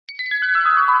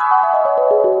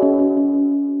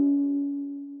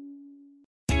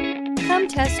Come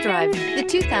test drive the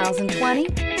 2020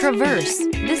 Traverse.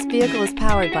 This vehicle is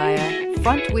powered by a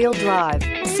front-wheel drive,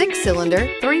 6-cylinder,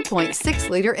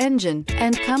 3.6-liter engine,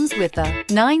 and comes with a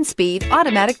 9-speed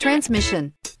automatic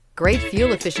transmission. Great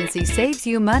fuel efficiency saves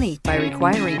you money by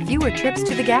requiring fewer trips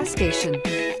to the gas station.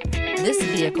 This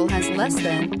vehicle has less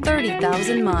than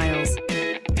 30,000 miles.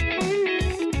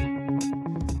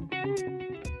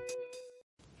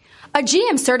 A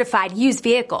GM-certified used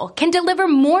vehicle can deliver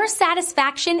more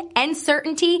satisfaction and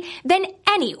certainty than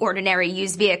any ordinary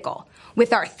used vehicle.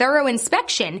 With our thorough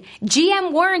inspection,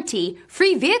 GM warranty,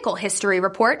 free vehicle history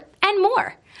report, and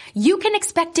more. You can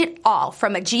expect it all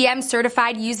from a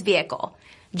GM-certified used vehicle.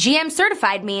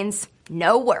 GM-certified means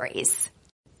no worries.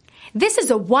 This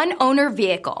is a one-owner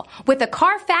vehicle with a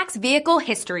Carfax Vehicle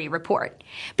History Report.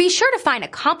 Be sure to find a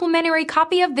complimentary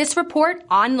copy of this report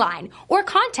online or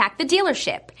contact the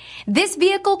dealership. This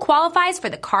vehicle qualifies for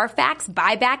the Carfax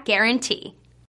Buyback Guarantee.